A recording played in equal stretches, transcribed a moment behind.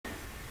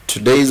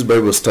Today's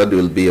Bible study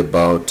will be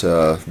about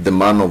the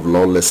man of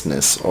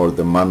lawlessness, or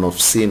the man of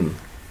sin,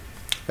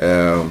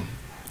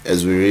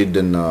 as we read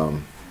in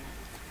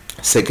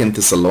 2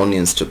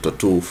 Thessalonians chapter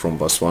 2 from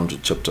verse 1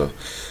 to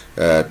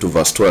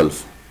verse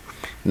 12.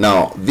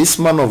 Now, this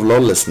man of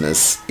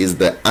lawlessness is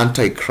the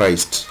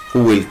Antichrist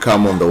who will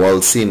come on the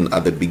world scene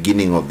at the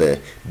beginning of the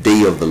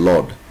day of the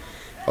Lord.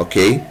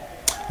 Okay?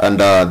 And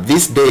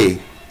this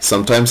day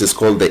sometimes is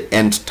called the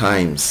end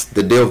times.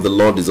 The day of the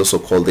Lord is also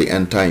called the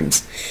end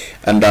times.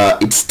 And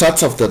it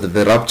starts after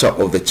the rapture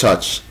of the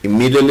church.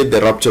 Immediately the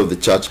rapture of the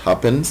church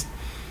happens.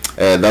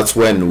 That's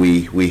when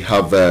we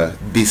have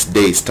this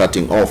day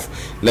starting off.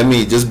 Let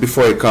me, just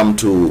before I come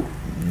to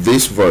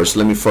this verse,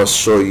 let me first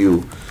show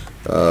you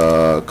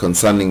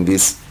concerning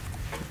this.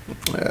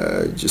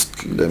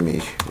 Just let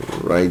me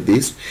write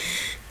this.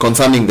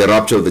 Concerning the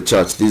rapture of the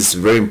church, this is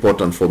very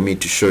important for me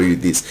to show you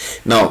this.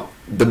 Now,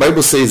 the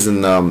Bible says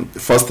in 1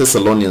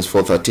 Thessalonians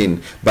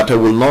 4:13, "But I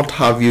will not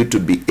have you to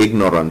be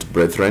ignorant,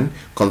 brethren,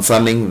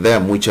 concerning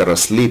them which are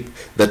asleep,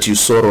 that you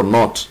sorrow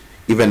not,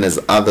 even as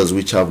others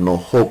which have no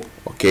hope."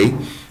 Okay?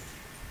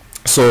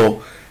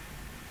 So,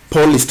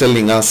 Paul is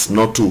telling us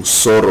not to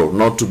sorrow,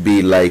 not to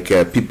be like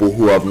people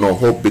who have no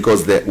hope,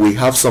 because we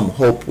have some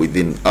hope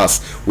within us.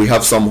 We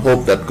have some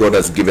hope that God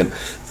has given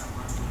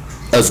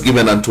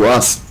unto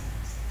us.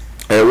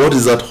 What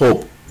is that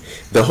hope?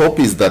 The hope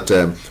is that,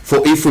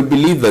 for if we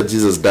believe that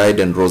Jesus died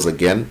and rose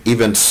again,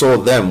 even so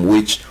them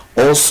which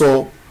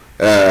also,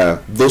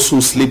 those who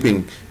sleep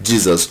in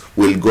Jesus,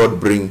 will God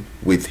bring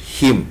with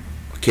him.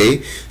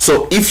 Okay?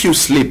 So if you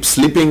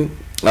sleeping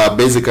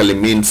basically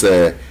means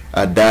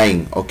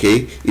dying.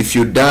 Okay? If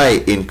you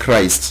die in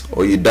Christ,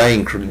 or you die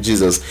in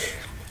Jesus,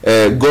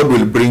 God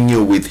will bring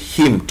you with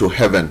him to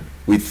heaven.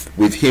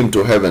 With him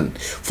to heaven.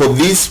 For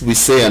this we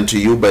say unto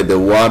you by the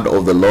word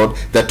of the Lord,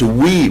 that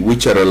we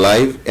which are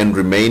alive and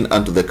remain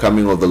unto the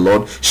coming of the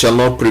Lord shall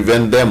not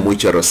prevent them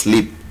which are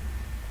asleep.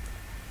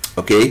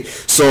 Okay?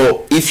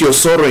 So if you're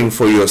sorrowing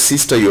for your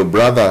sister, your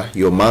brother,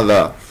 your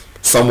mother,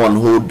 someone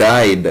who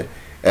died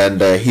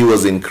and he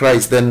was in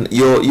Christ, then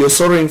you're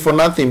sorrowing for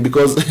nothing,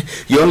 because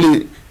you're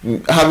only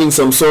having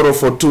some sorrow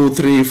for 2,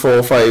 3,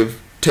 4, 5,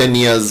 10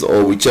 years,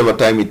 or whichever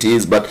time it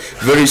is, but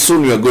very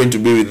soon you are going to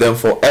be with them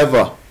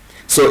forever.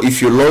 So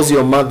if you lost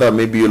your mother,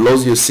 maybe you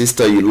lost your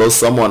sister, you lost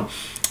someone,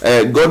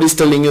 God is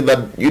telling you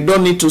that you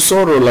don't need to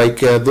sorrow like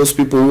those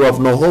people who have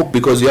no hope,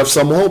 because you have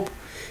some hope.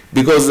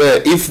 Because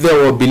if they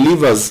were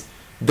believers,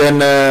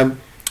 then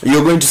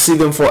you're going to see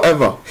them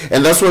forever.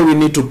 And that's why we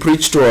need to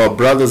preach to our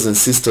brothers and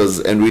sisters,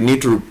 and we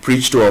need to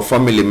preach to our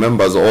family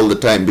members all the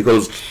time,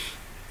 because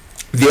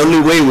the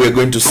only way we're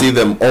going to see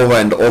them over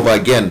and over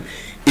again,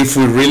 if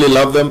we really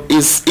love them,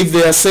 is if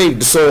they are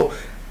saved. So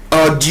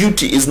our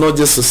duty is not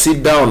just to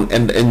sit down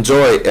and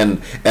enjoy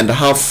and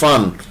have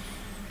fun.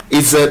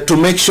 It's to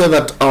make sure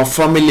that our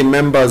family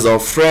members, our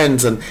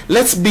friends, and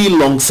let's be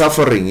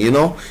long-suffering, you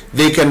know.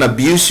 They can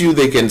abuse you,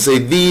 they can say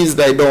these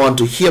that I don't want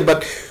to hear,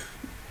 but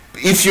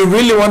if you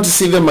really want to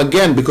see them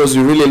again because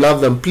you really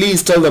love them,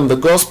 please tell them the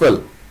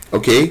gospel.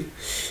 Okay?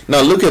 Now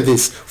look at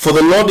this. For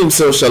the Lord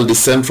himself shall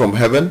descend from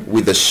heaven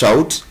with a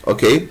shout.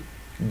 Okay?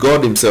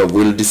 God himself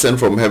will descend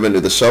from heaven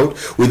with a shout,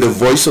 with the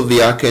voice of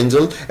the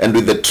archangel, and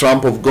with the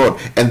trump of God,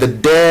 and the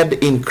dead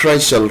in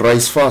Christ shall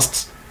rise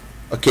first.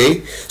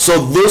 Okay? So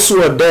those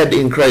who are dead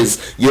in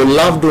Christ, your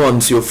loved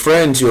ones, your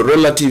friends, your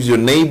relatives, your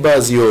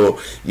neighbors, your,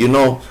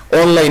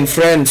 online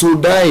friends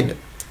who died,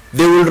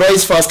 they will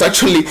rise first.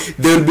 Actually,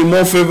 they will be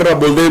more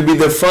favorable. They will be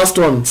the first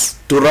ones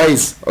to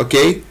rise.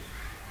 Okay?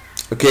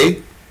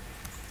 Okay?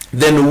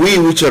 Then we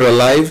which are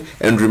alive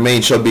and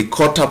remain shall be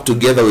caught up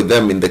together with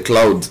them in the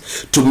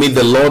clouds to meet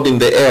the Lord in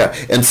the air,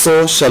 and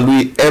so shall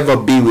we ever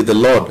be with the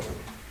Lord.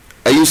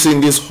 Are you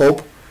seeing this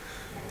hope?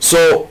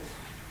 So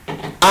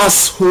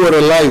us who are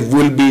alive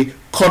will be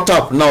caught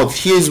up. Now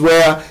here's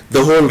where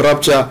the whole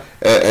rapture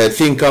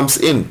thing comes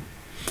in,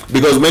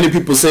 because many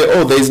people say,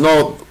 oh,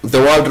 the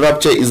world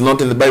rapture is not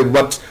in the Bible.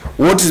 But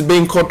what is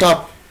being caught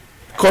up?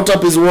 Caught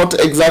up is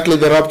what exactly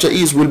the rapture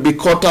is. Will be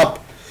caught up.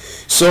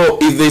 So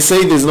if they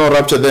say there's no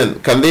rapture,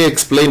 then can they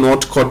explain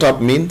what caught up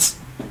means?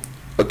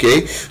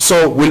 Okay,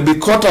 so we'll be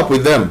caught up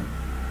with them.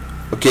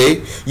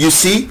 Okay, you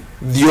see,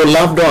 your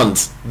loved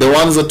ones, the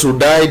ones that who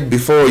died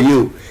before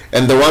you,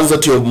 and the ones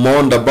that you have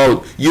mourned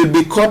about, you'll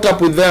be caught up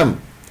with them.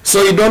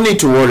 So you don't need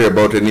to worry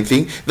about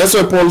anything. That's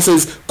why Paul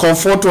says,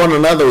 comfort one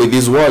another with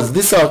these words.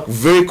 These are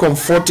very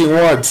comforting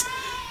words.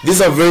 These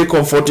are very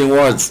comforting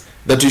words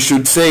that you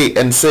should say,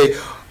 and say,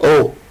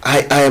 oh,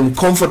 I am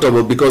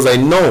comfortable because I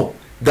know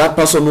that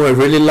person who I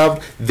really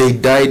loved, they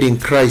died in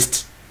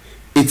Christ.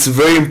 It's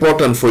very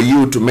important for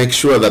you to make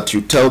sure that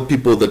you tell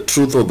people the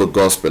truth of the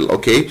gospel.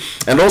 Okay?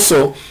 And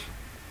also,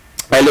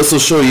 I'll also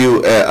show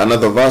you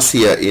another verse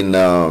here in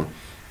 1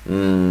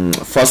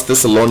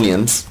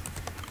 Thessalonians,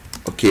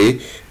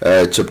 okay,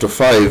 chapter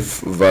 5,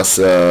 verse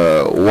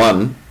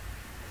 1.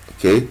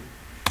 Okay?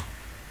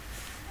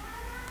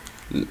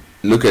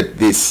 Look at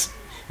this.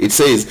 It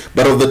says,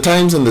 but of the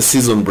times and the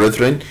season,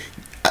 brethren,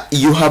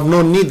 you have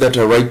no need that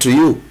I write to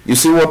you. You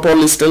see what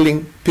Paul is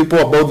telling people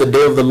about the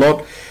day of the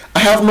Lord? I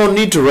have no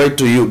need to write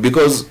to you,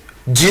 because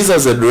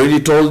Jesus had already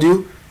told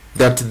you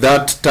that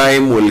that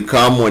time will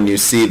come when you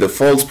see the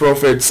false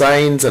prophet,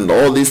 signs, and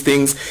all these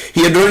things.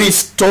 He had already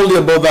told you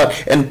about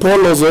that. And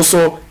Paul was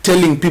also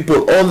telling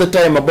people all the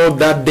time about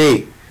that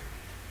day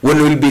when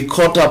we'll be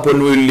caught up,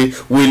 when we'll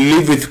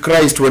live with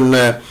Christ, when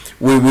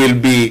we will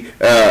be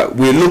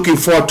we're looking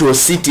forward to a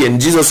city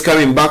and Jesus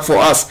coming back for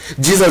us.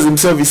 Jesus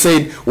himself, he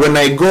said, when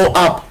I go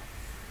up,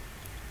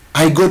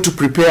 I go to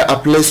prepare a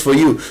place for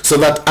you, so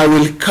that I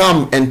will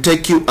come and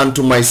take you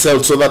unto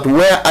myself, so that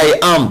where I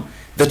am,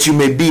 that you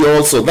may be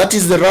also. That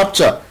is the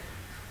rapture,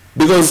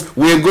 because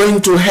we are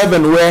going to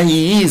heaven where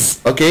he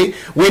is. Okay,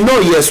 we know,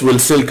 yes, we'll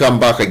still come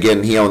back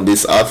again here on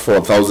this earth for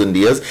 1,000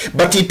 years,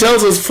 but he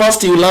tells us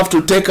first he will have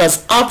to take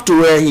us up to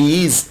where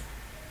he is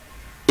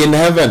in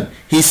heaven.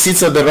 He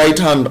sits at the right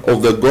hand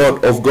of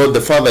God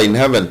the Father in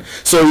heaven.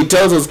 So he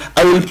tells us,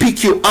 I will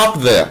pick you up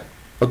there,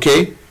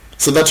 okay,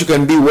 so that you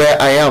can be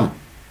where I am.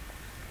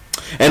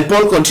 And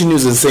Paul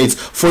continues and says,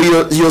 for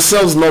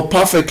yourselves know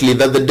perfectly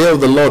that the day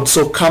of the Lord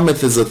so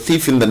cometh as a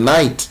thief in the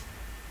night.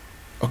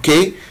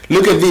 Okay,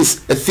 look at this,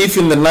 a thief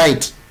in the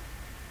night.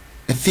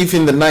 A thief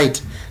in the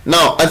night.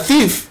 Now, a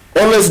thief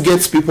always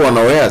gets people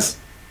unawares.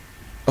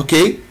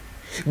 Okay,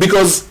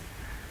 because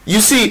you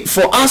see,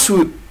 for us,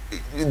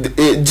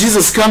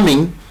 Jesus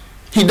coming,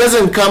 he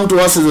doesn't come to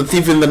us as a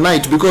thief in the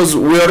night, because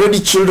we're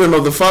already children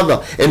of the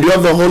Father, and we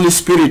have the Holy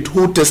Spirit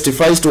who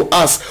testifies to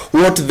us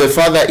what the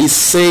Father is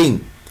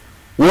saying.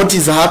 What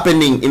is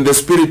happening in the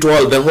spirit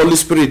world, the Holy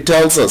Spirit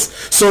tells us.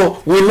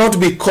 So we'll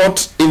not be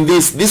caught in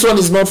this. This one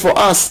is not for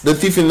us, the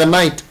thief in the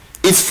night.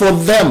 It's for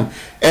them.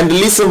 And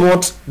listen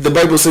what the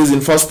Bible says in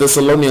 1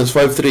 Thessalonians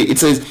 5:3. It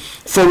says,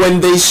 for when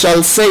they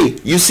shall say,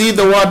 you see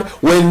the word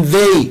when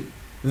they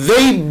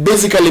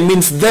basically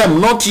means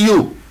them, not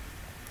you.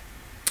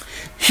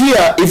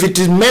 Here, if it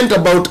is meant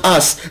about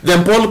us,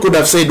 then Paul could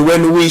have said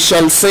when we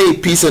shall say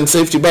peace and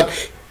safety.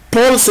 But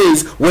Paul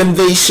says when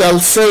they shall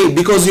say,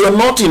 because you're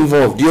not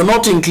involved, you're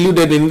not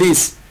included in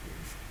this.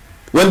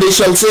 When they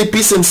shall say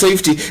peace and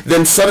safety,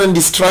 then sudden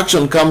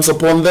destruction comes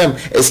upon them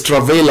as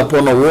travail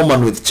upon a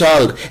woman with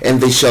child, and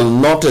they shall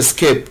not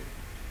escape.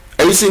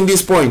 Are you seeing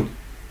this point?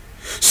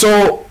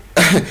 So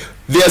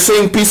they are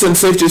saying peace and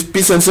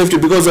safety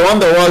because they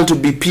want the world to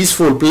be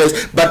peaceful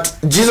place. But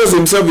Jesus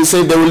himself, he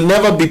said there will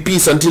never be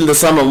peace until the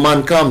Son of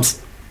Man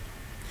comes.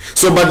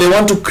 So, but they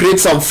want to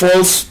create some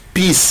false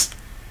peace.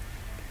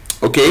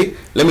 Okay,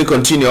 let me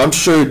continue. I want to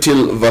show you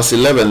till verse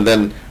 11,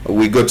 then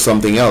we got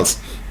something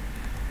else.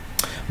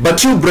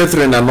 But you,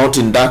 brethren, are not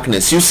in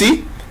darkness. You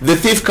see, the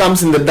thief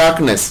comes in the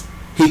darkness.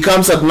 He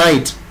comes at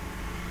night.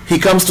 He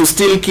comes to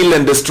steal, kill,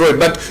 and destroy.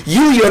 But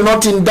you're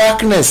not in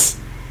darkness,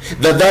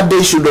 that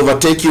day should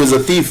overtake you as a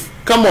thief.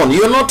 Come on,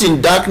 you're not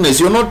in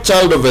darkness. You're not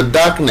child of the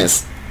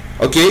darkness.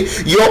 Okay,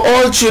 you're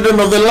all children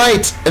of the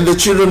light and the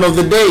children of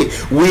the day.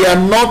 We are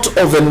not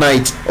of the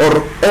night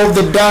or of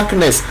the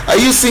darkness. Are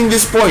you seeing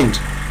this point?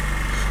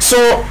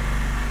 So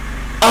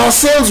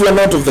ourselves were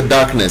not of the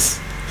darkness.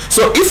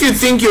 So if you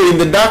think you're in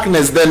the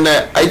darkness, then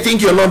I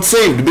think you're not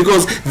saved,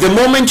 because the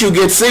moment you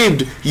get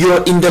saved,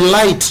 you're in the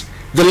light.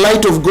 The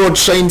light of God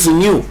shines in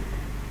you.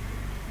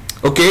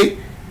 Okay,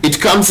 it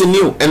comes in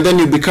you, and then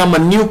you become a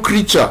new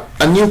creature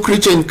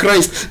in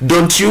Christ.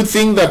 Don't you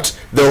think that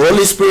the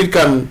Holy Spirit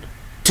can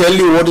tell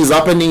you what is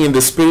happening in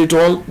the spirit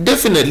world?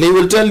 Definitely he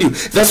will tell you.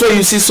 That's why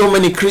you see so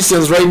many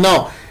Christians right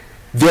now,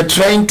 they're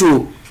trying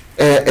to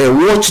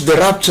watch the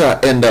rapture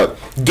and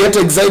get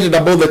excited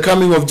about the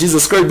coming of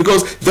Jesus Christ,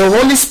 because the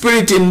Holy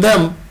Spirit in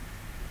them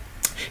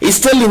is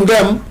telling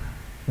them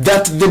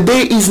that the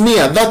day is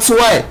near. That's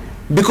why,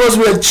 because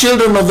we are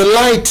children of the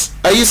light.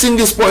 Are you seeing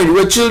this point?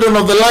 We're children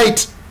of the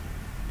light.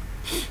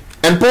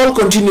 And Paul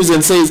continues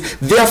and says,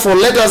 therefore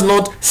let us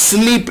not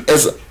sleep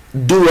as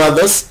do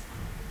others,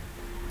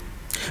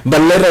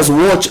 but let us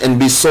watch and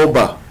be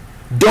sober.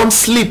 Don't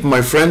sleep,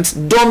 my friends.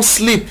 Don't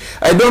sleep.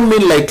 I don't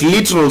mean like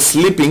literal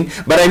sleeping,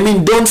 but I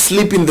mean don't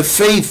sleep in the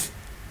faith.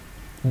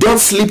 Don't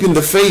sleep in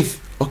the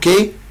faith,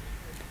 okay?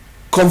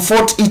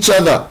 Comfort each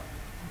other.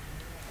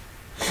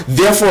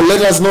 Therefore,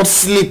 let us not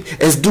sleep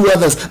as do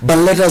others, but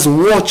let us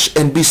watch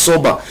and be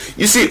sober.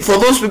 You see, for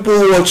those people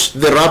who watch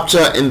the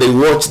rapture and they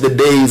watch the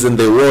days and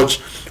they watch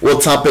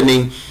what's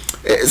happening,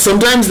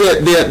 sometimes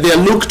they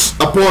are looked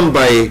upon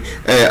by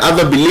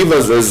other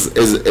believers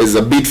as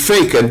a bit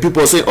fake, and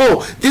people say,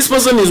 oh, this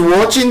person is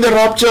watching the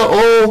rapture,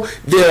 oh,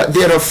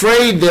 they're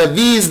afraid, they're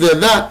this, they're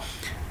that.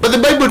 But the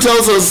Bible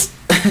tells us,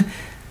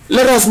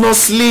 let us not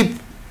sleep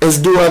as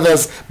do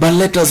others, but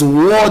let us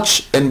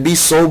watch and be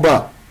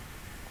sober.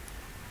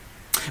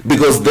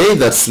 Because they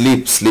that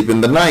sleep, sleep in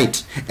the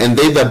night, and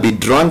they that be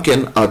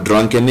drunken are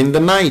drunken in the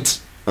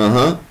night.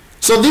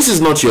 So this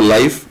is not your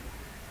life.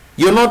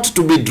 You're not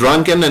to be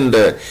drunken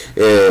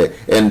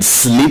and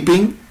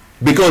sleeping,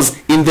 because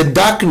in the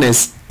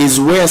darkness is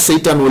where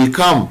Satan will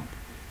come.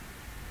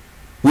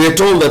 We are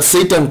told that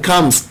Satan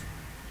comes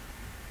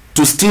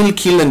to steal,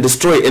 kill, and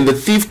destroy, and the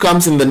thief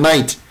comes in the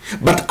night.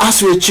 But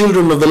as we are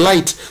children of the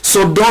light,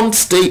 so don't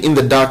stay in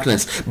the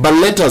darkness. But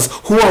let us,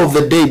 who are of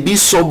the day, be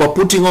sober,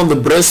 putting on the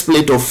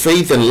breastplate of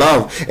faith and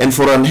love, and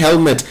for an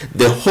helmet,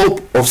 the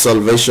hope of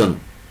salvation.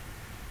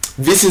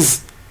 This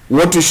is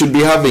what we should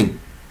be having.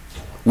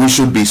 We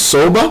should be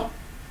sober.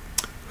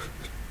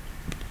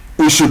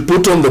 We should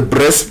put on the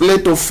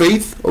breastplate of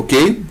faith,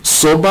 okay?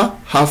 Sober,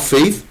 have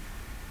faith,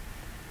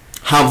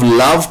 have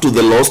love to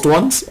the lost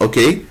ones,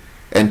 okay?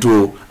 And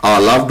to our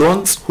loved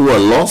ones who are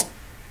lost,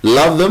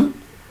 love them.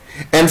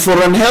 And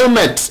for an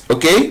helmet,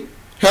 okay?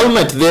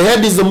 Helmet, the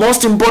head is the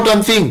most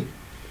important thing.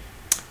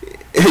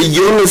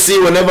 You only see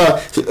whenever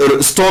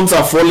stones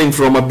are falling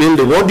from a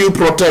building, what do you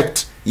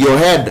protect? Your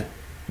head.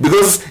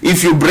 Because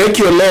if you break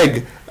your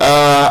leg,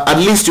 at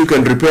least you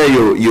can repair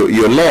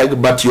your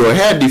leg, but your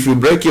head, if you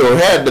break your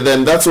head,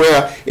 then that's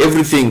where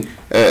everything,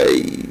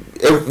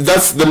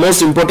 that's the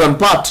most important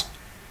part,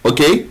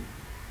 okay?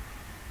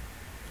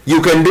 You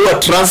can do a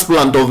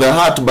transplant of the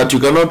heart, but you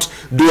cannot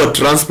do a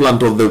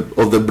transplant of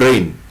the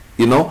brain,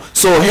 you know?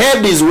 So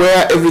head is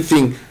where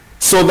everything,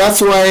 so that's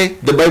why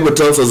the Bible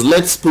tells us,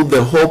 let's put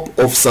the hope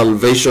of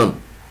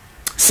salvation.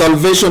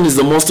 Salvation is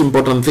the most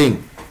important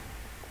thing.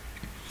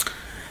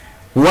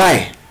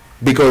 Why?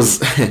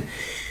 Because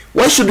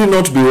why should we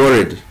not be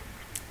worried?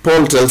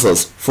 Paul tells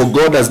us, for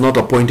God has not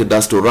appointed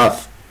us to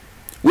wrath.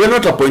 We are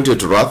not appointed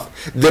to wrath.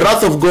 The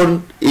wrath of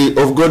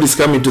God is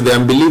coming to the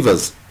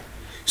unbelievers.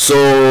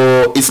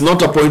 So it's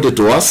not appointed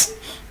to us.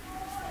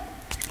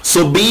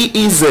 So be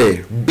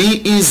easy.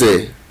 Be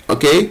easy.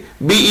 Okay?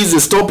 Be easy.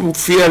 Stop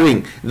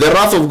fearing. The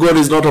wrath of God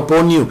is not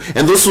upon you.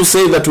 And those who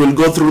say that we'll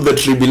go through the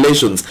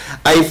tribulations,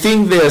 I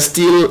think they are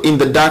still in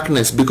the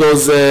darkness,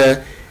 because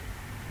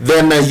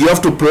then you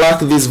have to pluck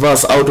this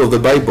verse out of the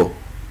Bible.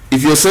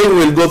 If you're saying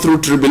we'll go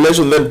through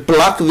tribulation, then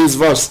pluck this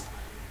verse,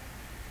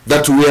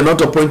 that we are not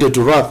appointed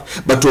to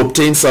wrath, but to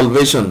obtain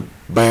salvation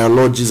by our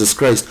Lord Jesus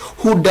Christ,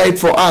 who died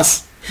for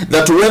us,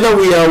 that whether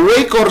we are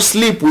awake or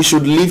asleep, we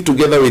should live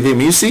together with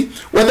him. You see,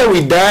 whether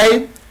we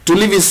die, to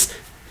live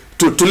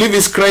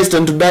is Christ,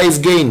 and to die is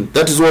gain.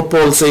 That is what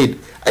Paul said.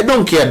 I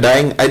don't care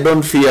dying. I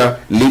don't fear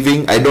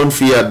living. I don't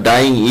fear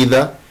dying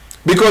either.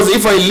 Because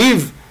if I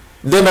live,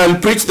 then I'll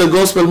preach the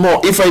gospel more.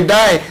 If I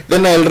die,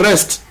 then I'll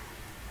rest.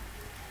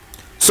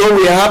 So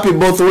we are happy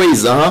both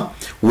ways.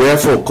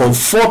 Wherefore,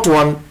 comfort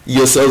one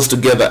yourselves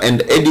together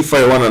and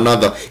edify one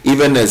another,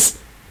 even as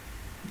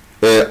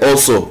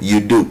also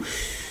you do.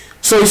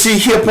 So you see,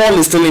 here Paul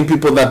is telling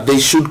people that they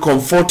should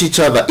comfort each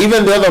other.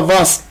 Even the other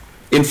verse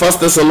in 1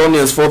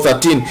 Thessalonians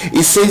 4:13,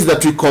 it says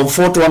that we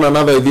comfort one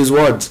another with these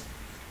words.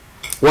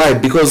 Why?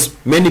 Because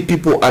many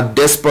people are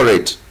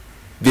desperate.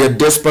 They are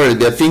desperate.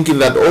 They are thinking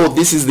that, oh,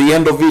 this is the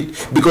end of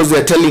it, because they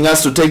are telling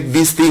us to take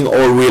this thing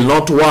or will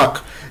not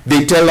work.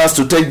 They tell us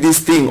to take this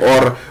thing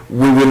or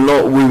we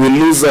will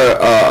lose,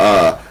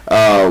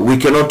 we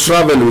cannot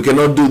travel, we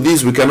cannot do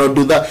this, we cannot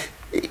do that.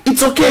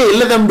 It's okay,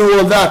 let them do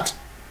all that.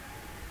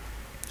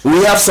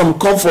 We have some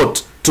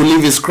comfort. To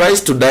live is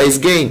Christ, to die is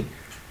gain.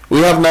 We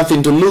have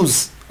nothing to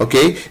lose,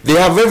 okay? They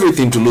have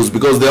everything to lose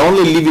because they're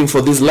only living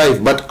for this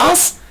life. But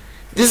us,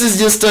 this is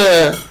just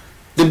the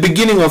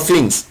beginning of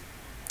things.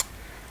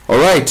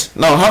 Alright,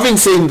 now having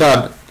said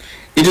that,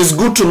 it is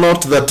good to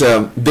note that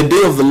the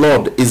day of the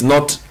Lord is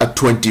not a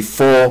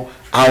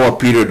 24-hour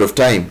period of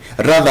time.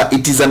 Rather,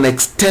 it is an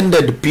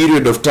extended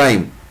period of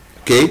time.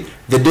 Okay?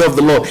 The day of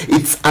the Lord,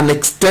 it's an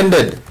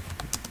extended.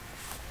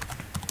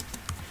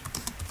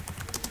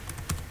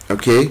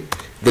 Okay?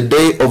 The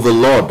day of the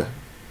Lord.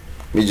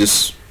 Let me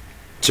just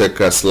check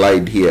a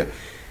slide here.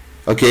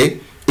 Okay?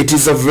 It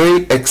is a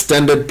very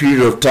extended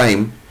period of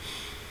time.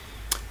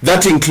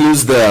 That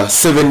includes the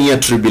 7-year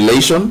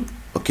tribulation.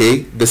 Okay,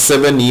 the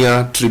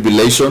 7-year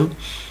tribulation,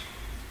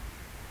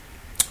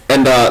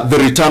 and the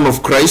return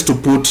of Christ to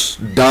put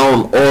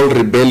down all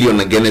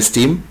rebellion against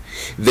him,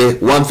 the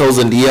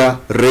 1,000-year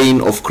reign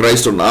of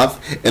Christ on earth,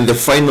 and the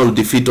final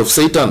defeat of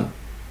Satan,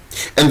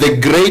 and the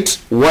great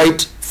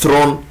white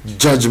throne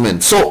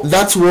judgment. So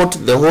that's what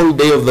the whole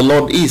day of the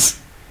Lord is.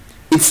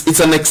 It's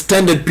an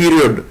extended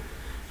period.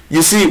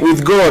 You see,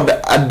 with God,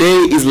 a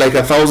day is like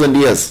 1,000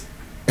 years,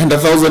 and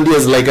 1,000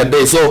 years like a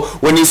day. So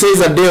when he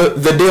says a day,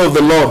 the day of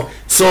the Lord,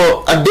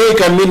 so a day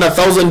can mean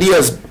 1,000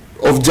 years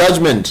of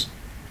judgment.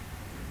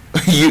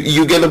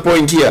 you get the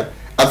point here.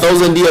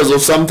 1,000 years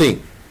of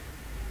something.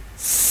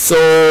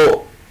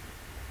 So,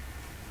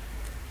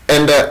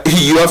 and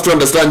you have to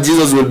understand,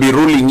 Jesus will be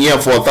ruling here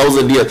for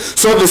 1,000 years.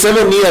 So the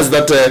 7 years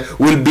that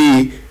will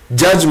be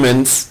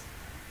judgments,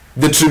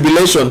 the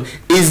tribulation,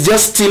 is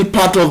just still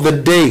part of the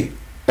day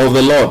of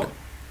the Lord.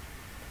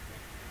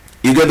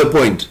 You get the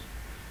point?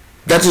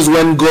 That is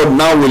when God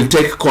now will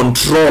take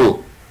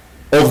control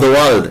of the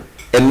world.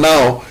 And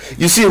now,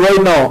 you see,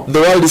 right now,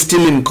 the world is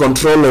still in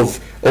control of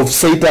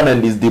Satan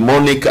and his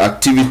demonic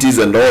activities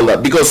and all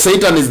that. Because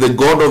Satan is the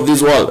God of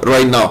this world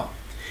right now.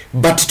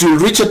 But it will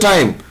reach a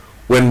time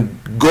when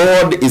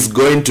God is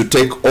going to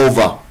take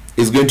over.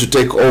 Is going to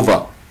take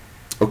over.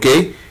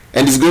 Okay?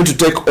 And is going to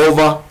take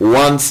over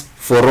once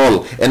for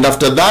all. And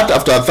after that,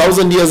 after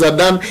 1,000 years are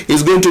done,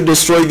 he's going to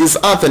destroy this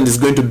earth and he's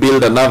going to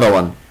build another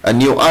one, a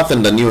new earth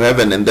and a new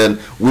heaven, and then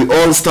we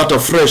all start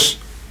afresh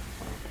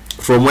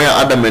from where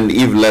Adam and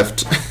Eve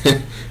left.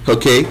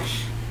 Okay,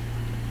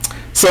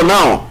 so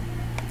now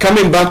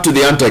coming back to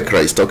the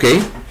Antichrist,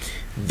 okay,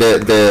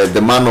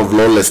 the man of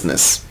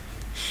lawlessness.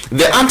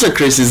 The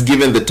Antichrist is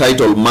given the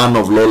title man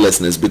of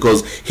lawlessness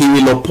because he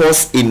will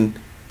oppose in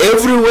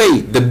every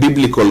way the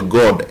biblical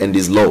God and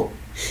his law.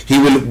 He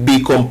will be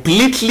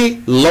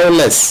completely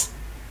lawless,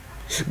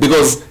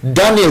 because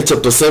Daniel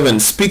chapter 7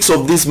 speaks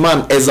of this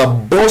man as a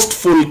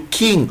boastful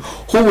king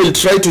who will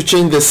try to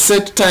change the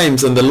set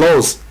times and the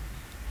laws.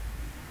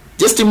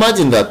 Just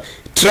imagine that,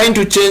 trying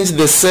to change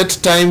the set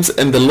times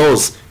and the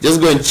laws.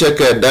 Just go and check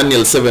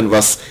Daniel 7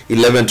 verse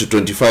 11 to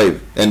 25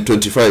 and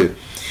 25.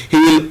 He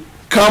will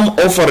come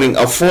offering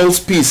a false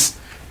peace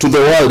to the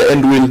world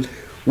and will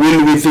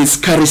with his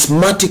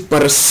charismatic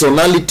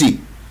personality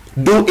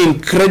do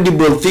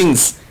incredible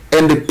things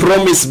and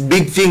promise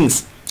big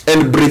things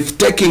and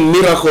breathtaking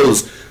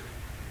miracles.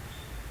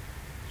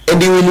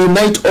 And he will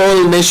unite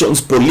all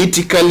nations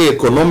politically,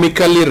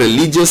 economically,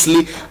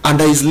 religiously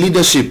under his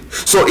leadership.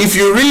 So if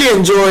you really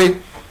enjoy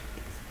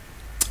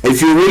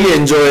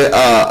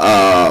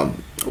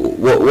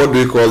what do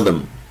we call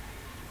them,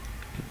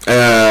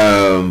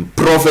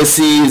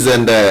 prophecies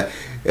and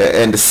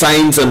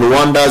signs and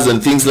wonders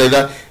and things like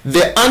that,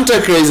 the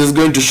Antichrist is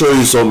going to show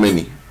you so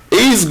many.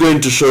 He is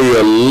going to show you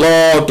a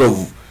lot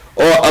of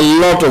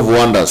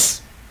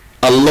wonders,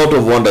 a lot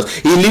of wonders.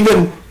 He'll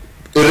even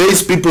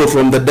raise people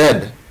from the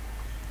dead.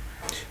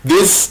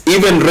 This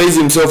even raise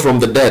himself from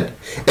the dead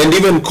and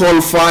even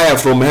call fire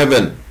from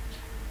heaven.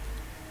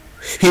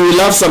 He will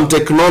have some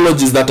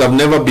technologies that have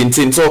never been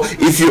seen. So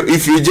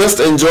if you just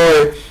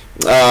enjoy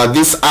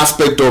this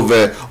aspect of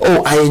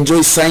oh, I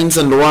enjoy signs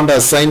and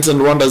wonders,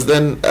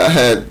 then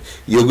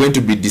you're going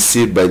to be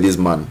deceived by this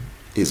man.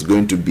 He's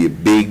going to be a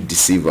big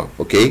deceiver.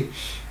 Okay,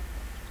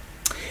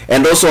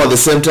 and also at the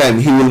same time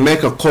he will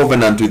make a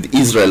covenant with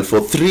Israel for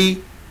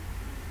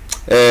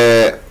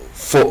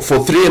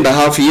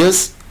 3.5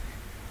 years,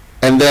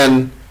 and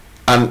then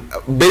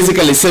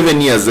basically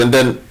 7 years, and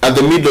then at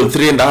the middle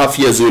 3.5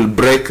 years he will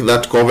break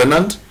that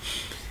covenant,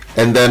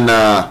 and then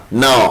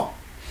now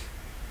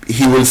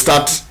he will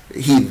start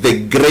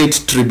the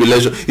great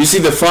tribulation. You see,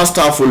 the first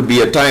half will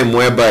be a time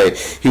whereby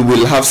he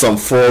will have some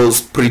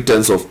false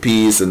pretense of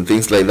peace and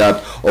things like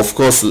that. Of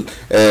course,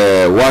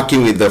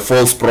 working with the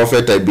false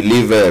prophet. I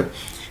believe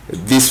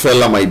this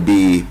fella might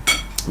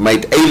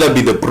either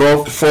be the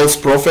false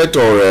prophet,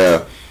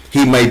 or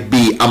he might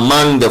be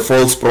among the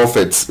false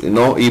prophets. You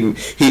know,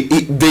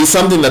 there is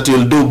something that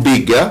he'll do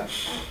big, yeah?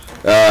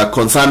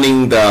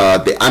 Concerning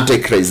the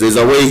Antichrist. There's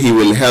a way he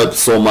will help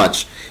so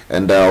much.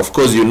 And of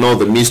course, you know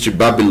the mystery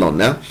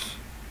Babylon.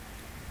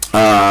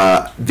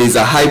 There's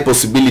a high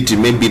possibility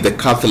maybe the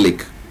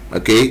Catholic,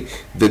 okay,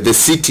 the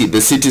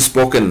city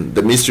spoken,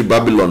 the mystery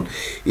Babylon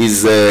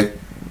is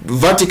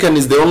Vatican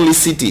is the only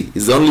city.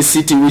 Is the only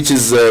city which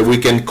is we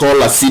can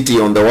call a city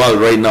on the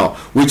world right now,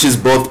 which is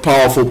both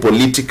powerful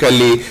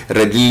politically,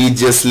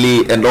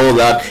 religiously, and all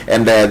that,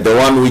 and the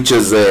one which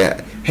has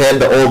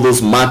held all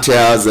those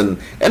martyrs and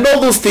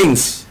all those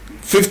things.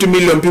 50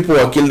 million people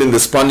were killed in the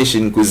Spanish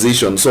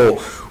Inquisition.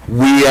 So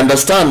we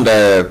understand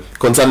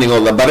concerning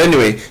all that. But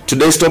anyway,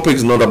 today's topic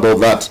is not about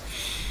that.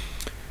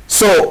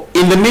 So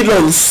in the middle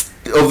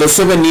of the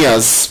 7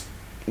 years,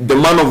 the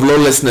man of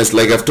lawlessness,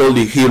 like I've told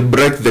you, he'll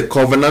break the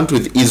covenant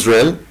with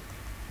Israel.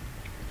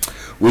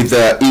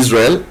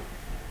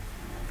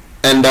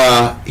 And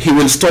he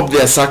will stop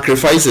their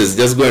sacrifices.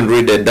 Just go and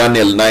read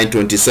Daniel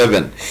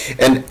 9:27.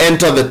 And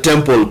enter the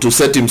temple to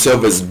set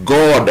himself as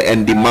God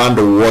and demand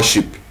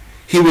worship.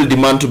 He will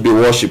demand to be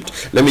worshipped.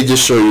 Let me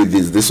just show you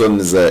this. This one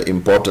is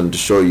important to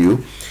show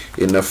you.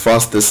 In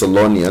 1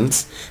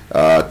 Thessalonians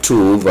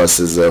 2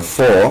 verses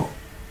 4.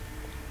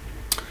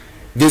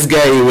 This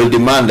guy, he will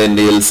demand and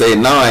he'll say,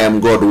 now I am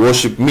God,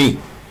 worship me.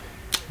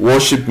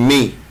 Worship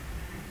me.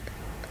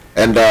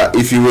 And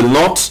if you will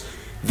not,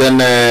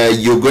 then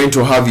you're going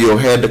to have your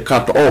head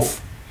cut off.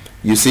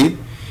 You see?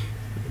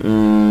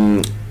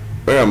 Where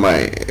am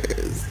I?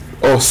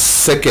 Oh,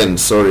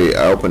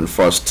 I opened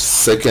first.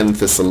 2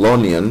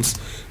 Thessalonians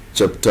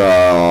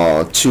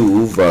chapter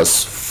 2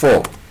 verse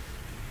 4.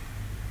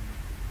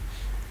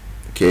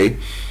 Okay.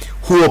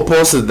 Who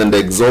opposes and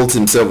exalts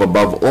himself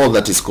above all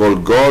that is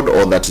called God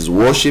or that is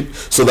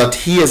worshipped, so that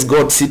he as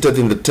God sitteth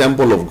in the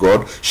temple of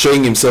God,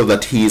 showing himself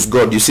that he is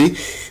God. You see,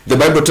 the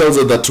Bible tells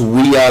us that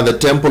we are the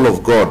temple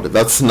of God.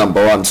 That's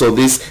number one. So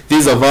this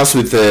is a verse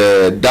with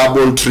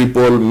double,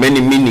 triple,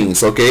 many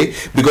meanings, okay?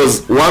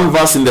 Because one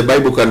verse in the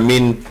Bible can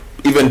mean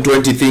even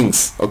 20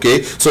 things,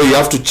 okay? So you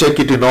have to check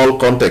it in all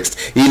context.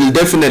 He'll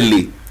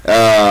definitely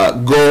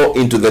go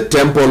into the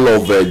temple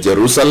of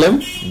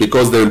Jerusalem,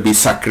 because they will be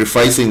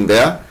sacrificing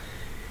there.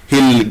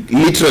 He'll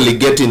literally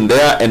get in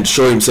there and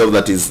show himself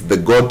that is the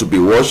God to be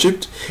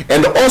worshipped.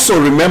 And also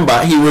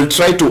remember, he will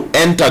try to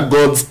enter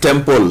God's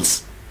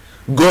temples.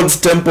 God's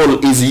temple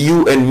is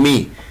you and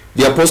me.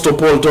 The Apostle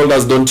Paul told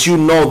us, don't you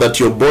know that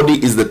your body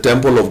is the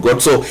temple of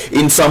God? So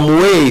in some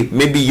way,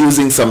 maybe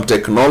using some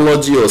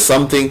technology or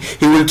something,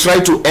 he will try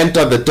to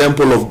enter the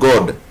temple of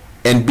God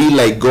and be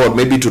like God,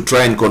 maybe to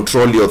try and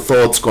control your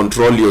thoughts,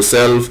 control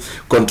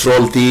yourself,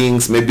 control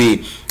things,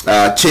 maybe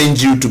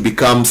change you to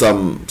become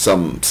some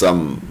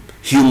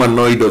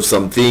humanoid of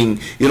something,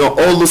 you know,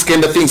 all those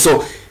kind of things.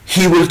 So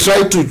he will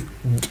try to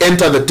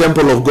enter the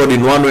temple of God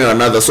in one way or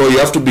another. So you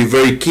have to be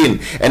very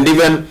keen. And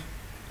even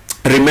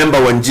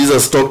remember when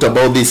Jesus talked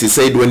about this, he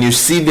said, when you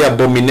see the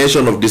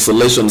abomination of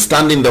desolation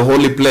stand in the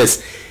holy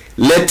place,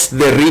 let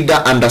the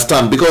reader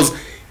understand. Because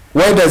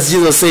why does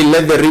Jesus say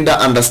let the reader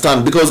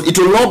understand? Because it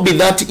will not be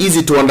that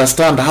easy to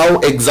understand how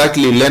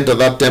exactly you'll enter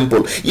that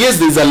temple. Yes,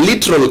 there is a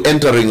literal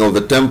entering of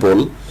the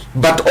temple,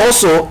 but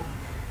also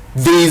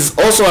there is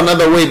also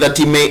another way that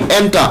he may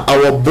enter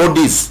our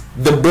bodies,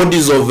 the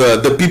bodies of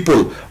the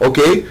people,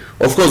 okay?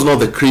 Of course not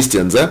the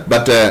Christians,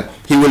 but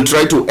he will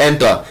try to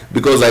enter,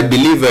 because I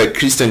believe a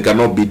Christian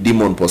cannot be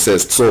demon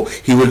possessed. So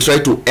he will try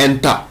to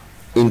enter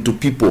into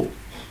people.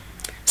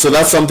 So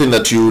that's something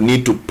that you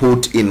need to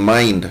put in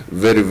mind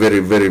very, very,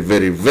 very,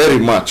 very, very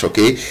much,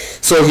 okay?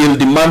 So he'll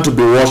demand to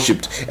be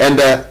worshipped. And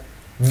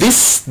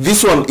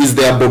this one is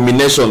the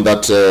abomination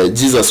that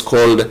Jesus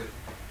called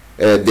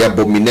the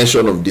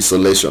abomination of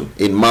desolation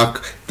in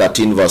Mark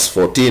 13 verse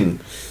 14,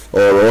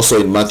 or also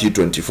in Matthew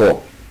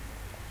 24.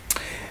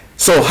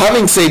 So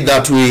having said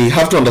that, we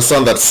have to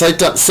understand that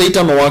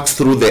Satan works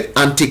through the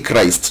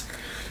Antichrist,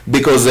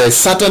 because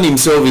Satan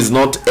himself is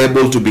not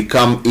able to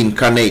become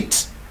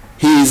incarnate.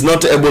 He is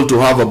not able to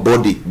have a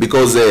body,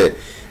 because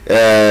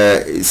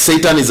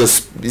Satan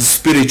is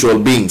spiritual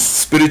beings.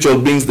 Spiritual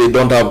beings, they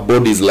don't have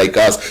bodies like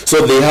us,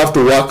 so they have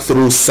to work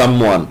through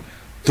someone,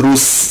 through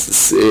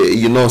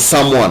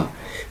someone.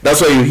 That's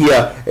why you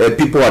hear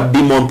people are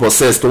demon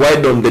possessed. Why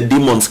don't the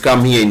demons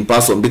come here in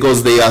person?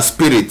 Because they are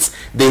spirits.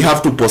 They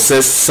have to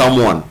possess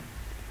someone.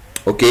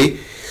 Okay,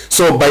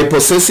 so by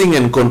possessing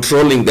and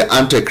controlling the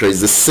Antichrist,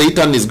 the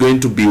Satan is going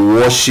to be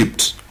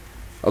worshipped.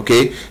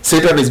 Okay,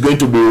 Satan is going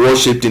to be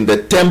worshipped in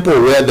the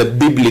temple where the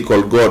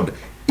biblical God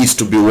is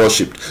to be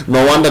worshipped.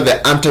 No wonder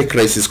the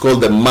Antichrist is called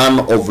the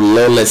man of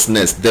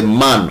lawlessness. The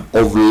man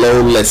of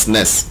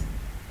lawlessness.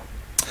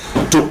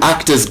 To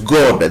act as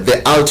God,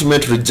 the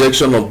ultimate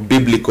rejection of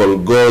biblical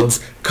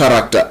God's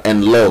character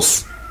and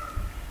laws.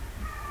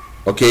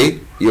 Okay,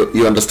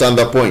 you understand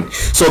that point?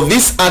 So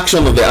this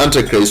action of the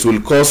Antichrist will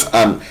cause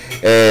an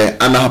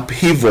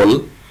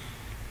upheaval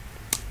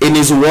in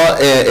his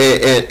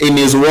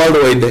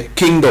worldwide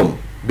kingdom,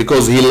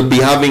 because he'll be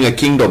having a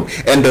kingdom,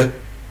 and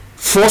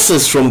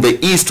forces from the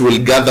east will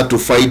gather to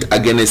fight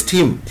against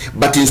him.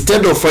 But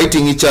instead of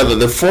fighting each other,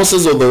 the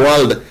forces of the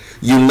world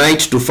unite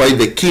to fight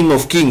the King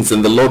of Kings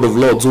and the Lord of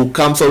Lords, who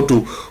comes out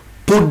to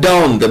put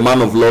down the man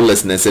of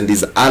lawlessness and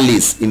his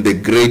allies in the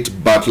great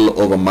battle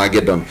of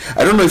Armageddon.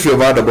 I don't know if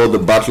you've heard about the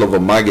battle of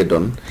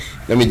Armageddon.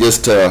 Let me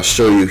just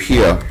show you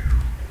here.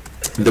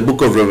 The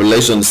book of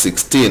Revelation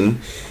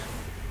 16.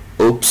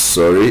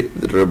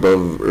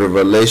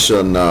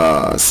 Revelation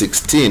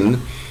 16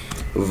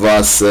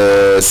 verse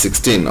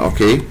 16.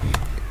 Okay,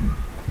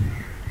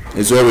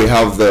 is where we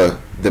have the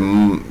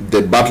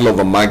battle of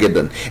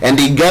Armageddon. And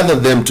he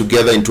gathered them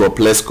together into a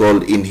place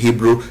called, in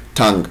Hebrew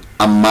tongue,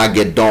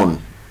 Armageddon.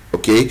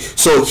 Okay,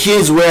 so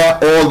here's where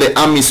all the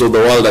armies of the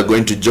world are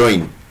going to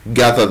join,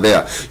 gather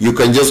there. You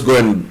can just go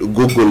and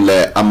Google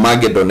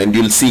Armageddon, and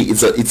you'll see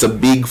it's a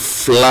big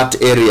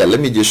flat area. Let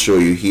me just show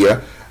you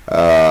here.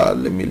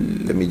 Let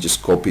me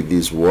just copy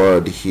this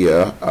word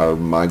here,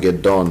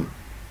 Armageddon.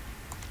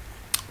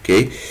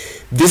 Okay,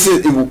 this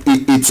is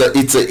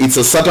it's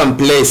a certain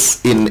place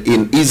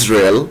in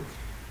Israel.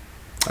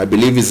 I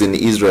believe it's in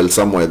Israel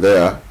somewhere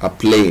there, a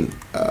plain.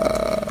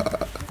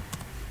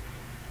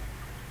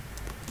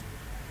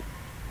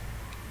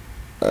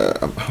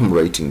 I'm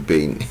writing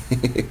pain.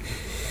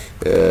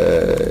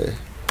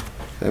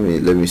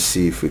 Let me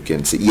see if we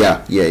can see.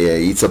 Yeah,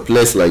 it's a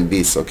place like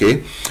this.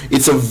 Okay,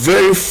 it's a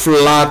very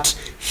flat,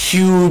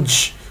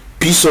 huge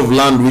piece of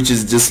land which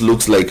is just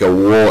looks like a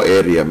war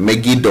area.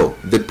 Megiddo,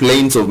 the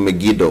plains of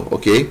Megiddo.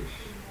 Okay,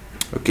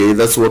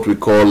 that's what we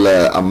call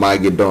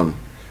Armageddon.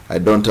 I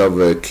don't have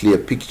a clear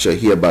picture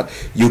here, but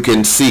you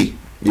can see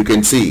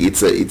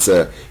it's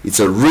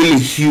a really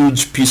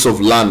huge piece of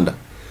land,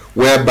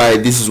 whereby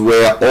this is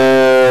where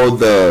all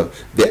the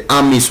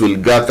armies will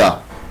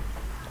gather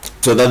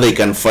so that they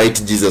can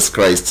fight Jesus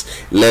Christ,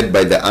 led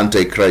by the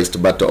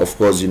Antichrist. But of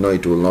course,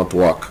 it will not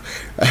work.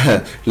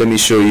 Let me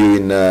show you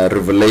in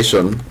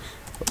Revelation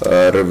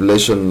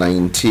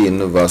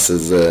 19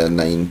 verses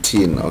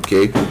 19.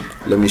 Okay,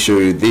 let me show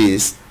you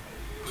this.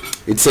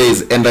 It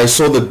says, and I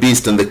saw the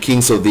beast and the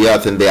kings of the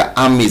earth and their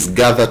armies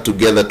gathered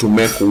together to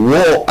make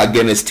war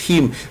against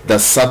him that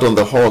sat on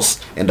the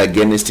horse and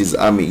against his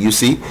army. You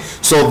see,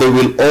 so they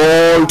will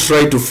all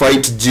try to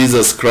fight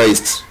Jesus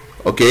Christ.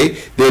 Okay,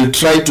 they'll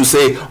try to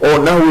say, oh,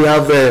 now we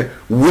have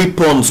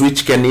weapons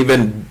which can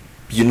even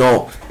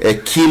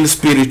kill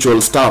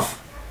spiritual stuff.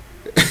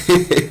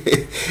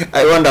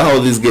 I wonder how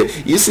this guy,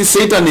 you see,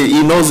 Satan,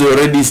 he knows he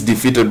already is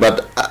defeated,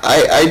 but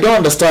I don't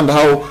understand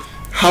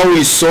how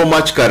he's so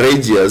much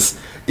courageous.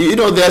 You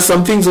know, there are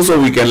some things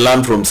also we can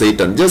learn from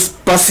Satan.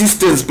 Just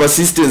persistence.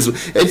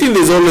 I think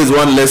there's always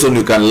one lesson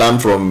you can learn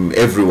from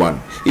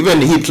everyone.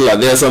 Even Hitler,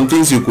 there are some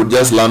things you could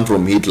just learn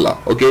from Hitler,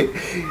 okay?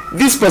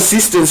 This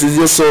persistence is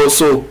just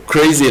so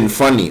crazy and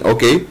funny,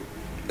 okay?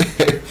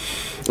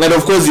 And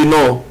of course, you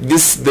know,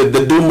 this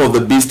the doom of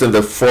the beast and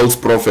the false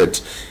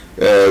prophet.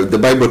 The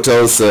Bible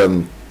tells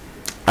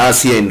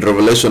us here in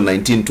Revelation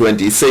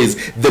 19:20, it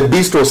says, the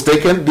beast was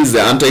taken, this is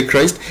the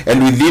Antichrist,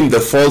 and with him the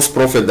false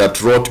prophet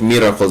that wrought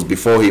miracles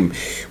before him,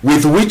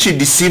 with which he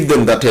deceived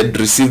them that had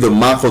received the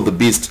mark of the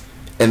beast,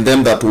 and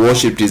them that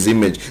worshipped his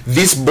image.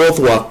 These both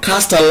were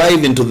cast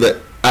alive into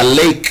a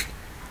lake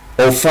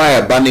of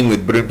fire burning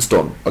with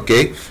brimstone.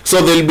 Okay,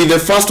 so they'll be the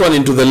first one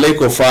into the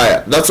lake of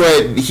fire. That's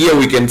why here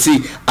we can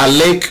see a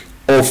lake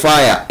of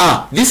fire.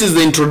 This is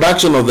the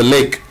introduction of the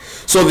lake.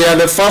 So they are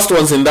the first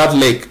ones in that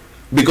lake,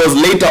 because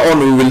later on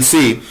we will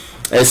see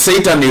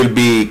Satan will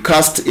be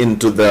cast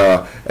into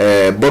the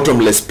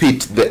bottomless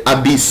pit, the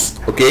abyss.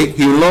 Okay,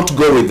 he will not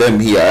go with them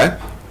here.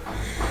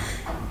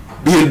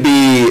 He'll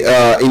be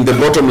in the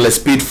bottomless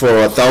pit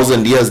for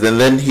 1,000 years,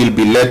 then he'll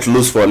be let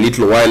loose for a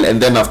little while,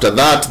 and then after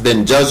that,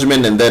 then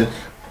judgment, and then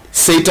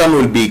Satan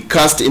will be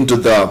cast into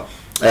the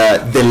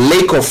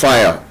lake of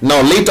fire.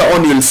 Now later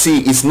on you'll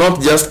see it's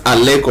not just a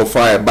lake of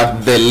fire,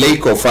 but the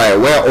lake of fire,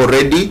 where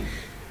already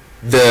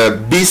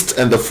the beast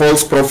and the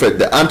false prophet,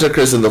 the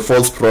Antichrist and the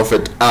false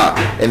prophet are,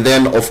 and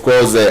then of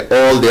course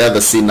all the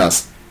other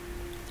sinners.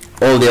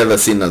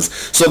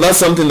 So that's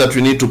something that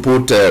we need to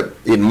put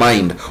in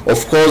mind.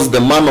 Of course, the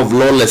man of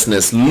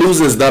lawlessness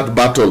loses that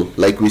battle,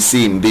 like we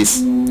see in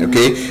this.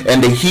 Okay,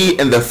 and he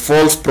and the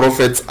false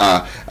prophets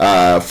are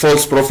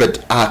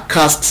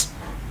cast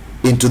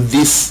into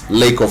this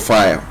lake of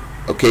fire.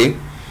 Okay,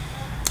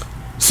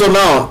 so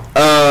now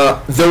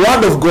the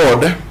word of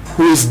God,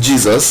 who is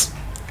Jesus,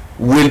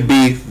 will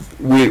be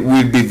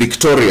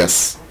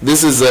victorious.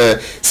 This is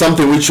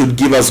something which should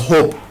give us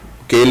hope.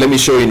 Okay, let me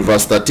show you in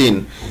verse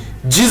 13.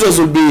 Jesus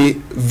will be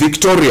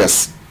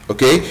victorious,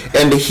 okay,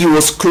 and he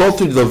was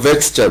clothed with the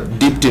vesture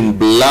dipped in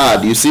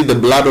blood. You see, the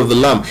blood of the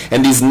Lamb,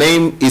 and his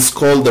name is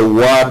called the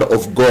Word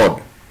of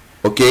God.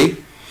 Okay,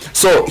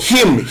 so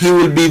he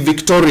will be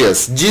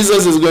victorious.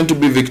 Jesus is going to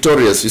be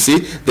victorious. You see,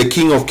 the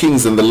King of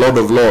Kings and the Lord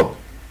of Lords.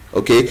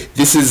 Okay,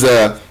 this is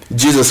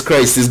Jesus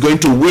Christ is going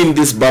to win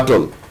this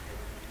battle.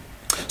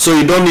 So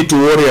you don't need to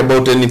worry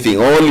about anything.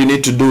 All you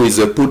need to do is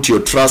put your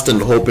trust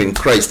and hope in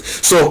Christ.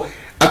 So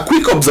a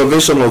quick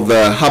observation of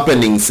the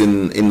happenings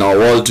in our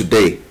world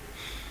today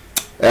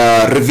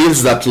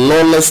reveals that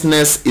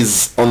lawlessness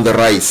is on the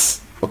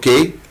rise.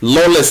 Okay,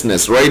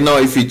 lawlessness right now,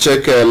 if you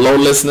check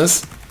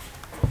lawlessness,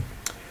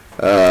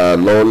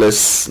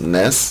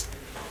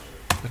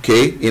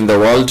 okay, in the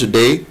world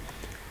today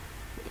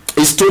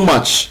is too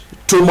much.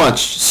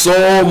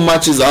 So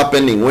much is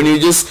happening. When you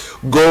just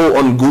go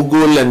on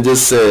Google and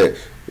just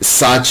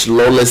search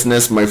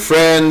lawlessness, my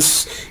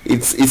friends,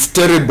 it's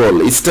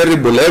terrible. It's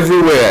terrible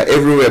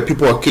everywhere.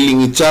 People are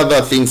killing each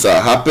other, things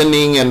are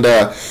happening, and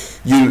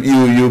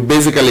you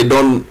basically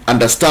don't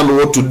understand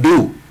what to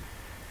do.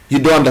 You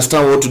don't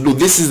understand what to do.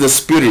 This is the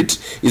spirit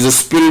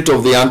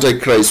of the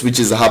Antichrist, which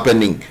is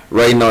happening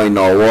right now in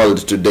our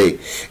world today.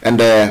 And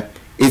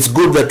it's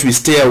good that we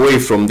stay away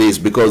from this,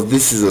 because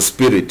this is a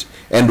spirit,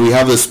 and we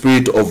have the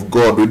spirit of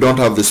God. We don't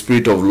have the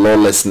spirit of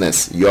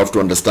lawlessness. You have to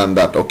understand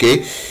that.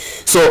 Okay,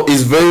 so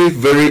it's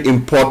very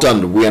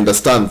important we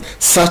understand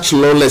such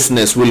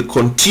lawlessness will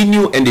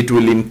continue, and it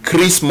will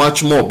increase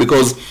much more,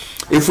 because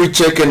if we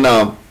check in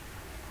 2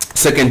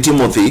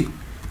 Timothy,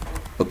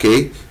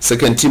 okay,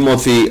 2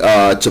 Timothy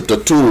chapter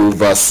 2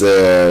 verse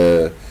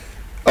 2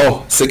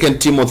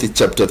 Timothy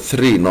chapter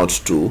 3, not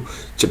 2,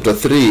 chapter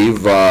 3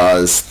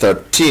 verse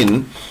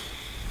 13,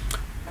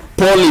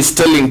 Paul is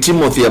telling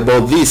Timothy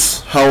about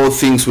this, how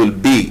things will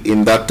be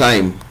in that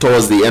time,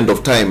 towards the end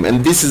of time.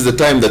 And this is the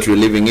time that we're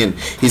living in.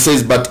 He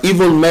says, but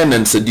evil men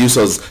and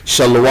seducers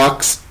shall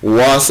wax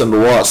worse and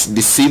worse,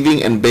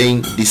 deceiving and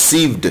being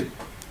deceived.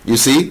 You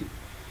see?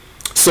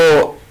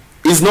 So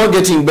it's not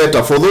getting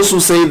better. For those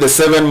who say the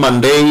 7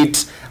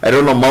 mandate, I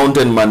don't know,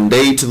 mountain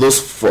mandate, those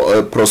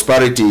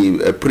prosperity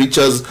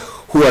preachers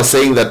who are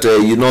saying that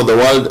you know, the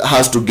world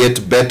has to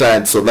get better,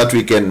 and so that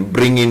we can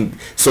bring in,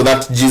 so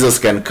that Jesus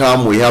can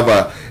come, we have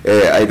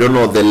I don't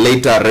know, the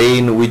later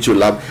rain which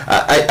will have,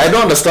 I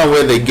don't understand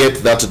where they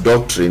get that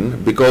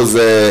doctrine, because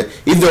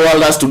if the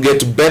world has to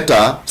get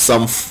better,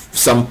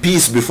 some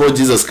peace before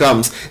Jesus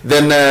comes,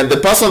 then the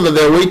person that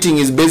they're waiting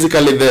is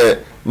basically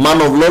the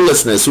man of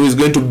lawlessness, who is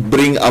going to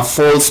bring a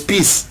false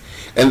peace.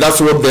 And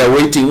that's what they are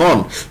waiting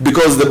on,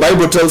 because the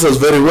Bible tells us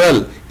very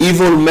well,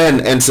 evil men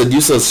and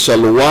seducers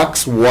shall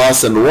wax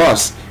worse and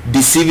worse,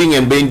 deceiving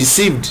and being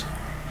deceived.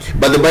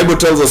 But the Bible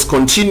tells us,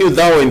 continue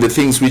thou in the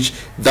things which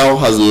thou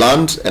hast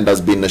learned and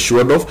hast been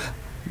assured of,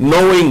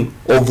 knowing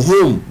of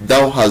whom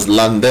thou hast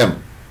learned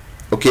them.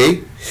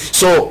 Okay,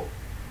 so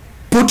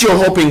Put your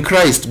hope in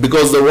Christ,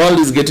 because the world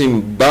is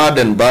getting bad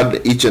and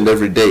bad each and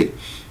every day.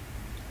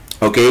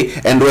 Okay,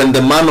 and when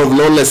the man of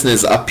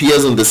lawlessness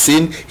appears on the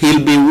scene,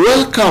 he'll be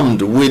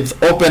welcomed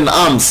with open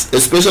arms,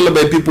 especially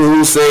by people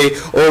who say,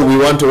 oh, we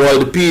want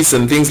world peace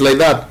and things like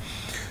that.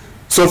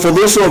 So for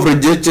those who have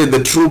rejected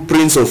the true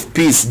Prince of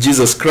Peace,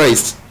 Jesus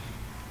Christ,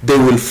 they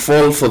will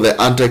fall for the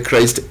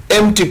Antichrist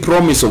empty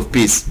promise of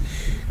peace.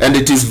 And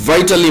it is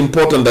vitally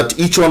important that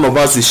each one of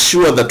us is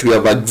sure that we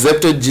have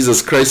accepted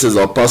Jesus Christ as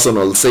our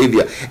personal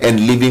Savior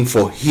and living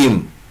for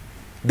Him.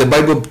 The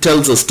Bible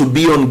tells us to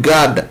be on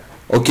guard.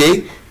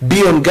 Okay,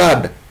 be on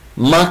guard.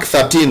 Mark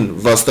 13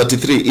 verse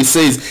 33, it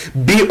says,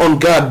 be on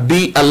guard,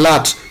 be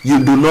alert.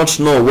 You do not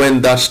know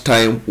when that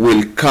time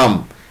will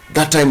come.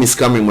 That time is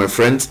coming, my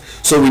friends.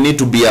 So we need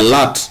to be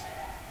alert,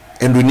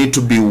 and we need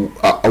to be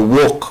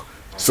awoke,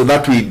 so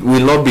that we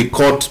will not be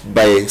caught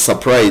by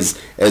surprise,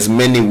 as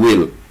many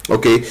will.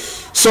 Okay,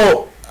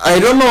 so I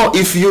don't know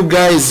if you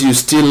guys, you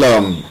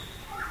still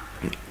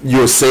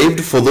you're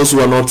saved. For those who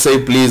are not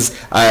saved, please,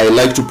 I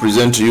like to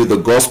present to you the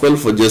gospel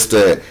for just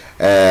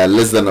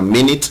less than a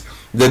minute.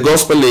 The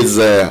gospel is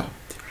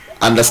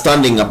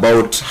understanding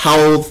about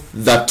how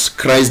that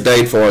Christ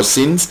died for our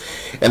sins,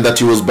 and that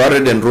He was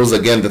buried and rose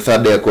again the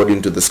third day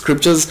according to the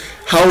scriptures.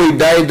 How He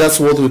died, that's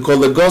what we call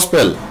the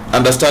gospel.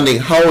 Understanding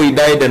how He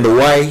died and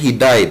why He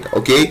died.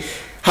 Okay,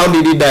 how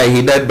did He die?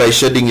 He died by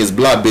shedding His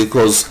blood,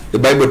 because the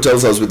Bible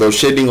tells us without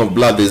shedding of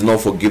blood there is no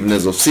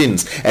forgiveness of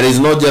sins. And it's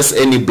not just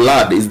any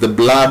blood, it's the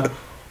blood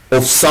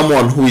of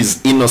someone who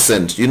is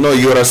innocent. You know,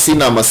 you're a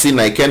sinner, I'm a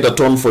sinner. I can't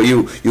atone for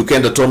you, you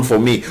can't atone for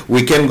me.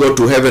 We can't go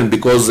to heaven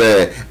because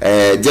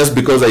just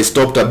because I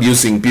stopped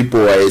abusing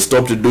people, I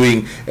stopped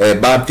doing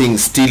bad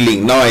things,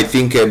 stealing. Now I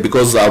think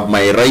because of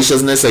my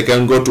righteousness I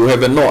can go to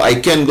heaven. No, I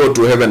can't go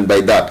to heaven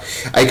by that.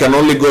 I can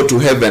only go to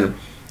heaven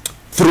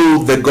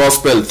through the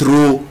gospel,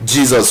 through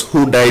Jesus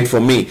who died for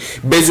me.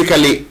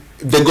 Basically,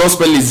 the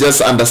gospel is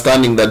just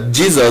understanding that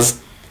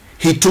Jesus,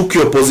 He took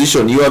your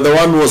position. You are the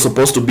one who was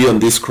supposed to be on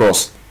this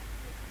cross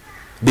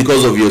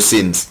because of your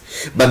sins.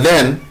 But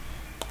then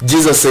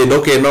Jesus said,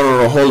 okay,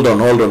 no, hold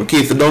on,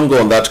 Keith, don't go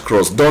on that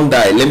cross, don't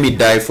die, let me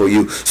die for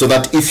you, so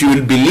that if you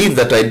will believe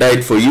that I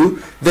died for you,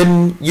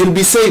 then you'll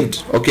be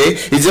saved. Okay,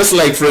 it's just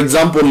like, for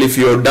example, if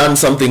you've done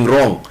something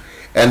wrong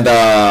and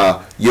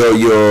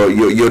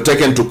you're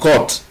taken to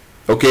court,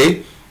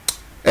 okay,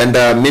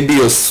 and maybe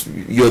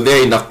you're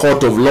there in a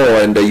court of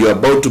law, and you're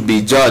about to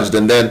be judged,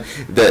 and then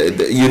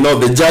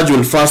the judge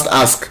will first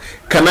ask,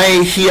 can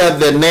I hear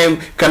the name,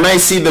 can I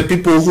see the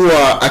people who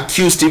are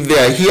accused if they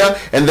are here?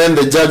 And then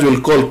the judge will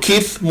call,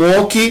 Keith,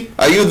 Muoki,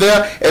 are you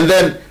there? And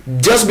then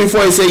just before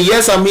I say,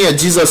 yes, I'm here,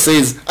 Jesus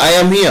says, I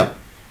am here.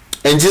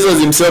 And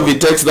Jesus Himself, He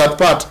takes that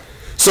part.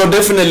 So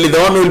definitely the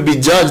one who will be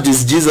judged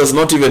is Jesus,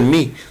 not even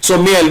me. So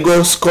me, I'll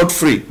go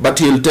scot-free, but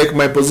He'll take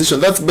my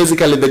position. That's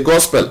basically the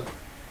gospel.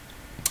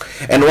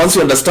 And once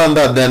you understand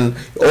that, then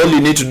all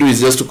you need to do is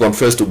just to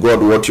confess to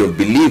God what you have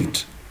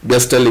believed.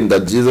 Just tell Him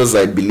that, Jesus,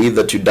 I believe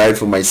that you died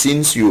for my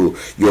sins, you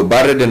were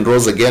buried and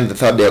rose again the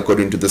third day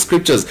according to the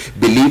scriptures.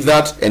 Believe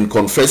that and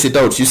confess it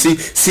out. You see,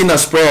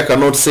 sinner's prayer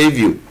cannot save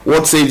you.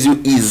 What saves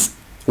you is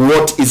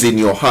what is in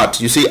your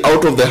heart. You see,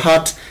 out of the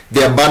heart,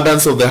 the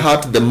abundance of the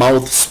heart, the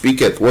mouth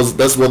speaketh.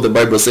 That's what the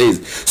Bible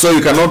says. So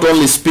you cannot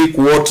only speak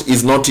what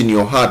is not in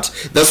your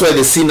heart. That's why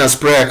the sinner's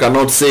prayer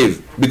cannot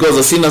save, because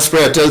the sinner's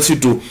prayer tells you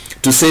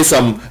to say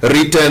some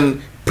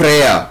written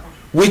prayer,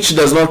 which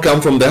does not come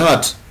from the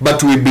heart,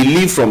 but we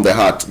believe from the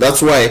heart. That's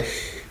why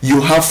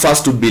you have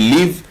first to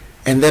believe,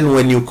 and then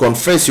when you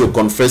confess, you're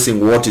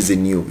confessing what is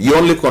in you. You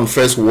only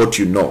confess what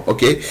you know.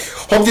 Okay,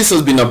 hope this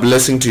has been a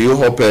blessing to you.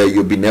 Hope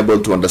you've been able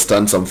to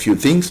understand some few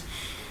things.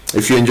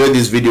 If you enjoyed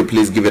this video,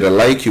 please give it a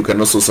like. You can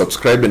also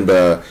subscribe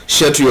and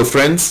share to your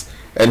friends,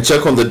 and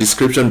check on the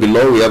description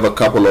below. We have a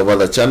couple of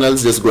other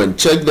channels. Just go and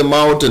check them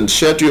out and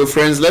share to your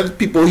friends. Let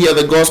people hear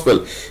the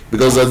gospel,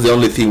 because that's the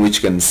only thing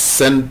which can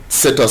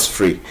set us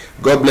free.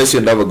 God bless you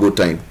and have a good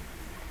time.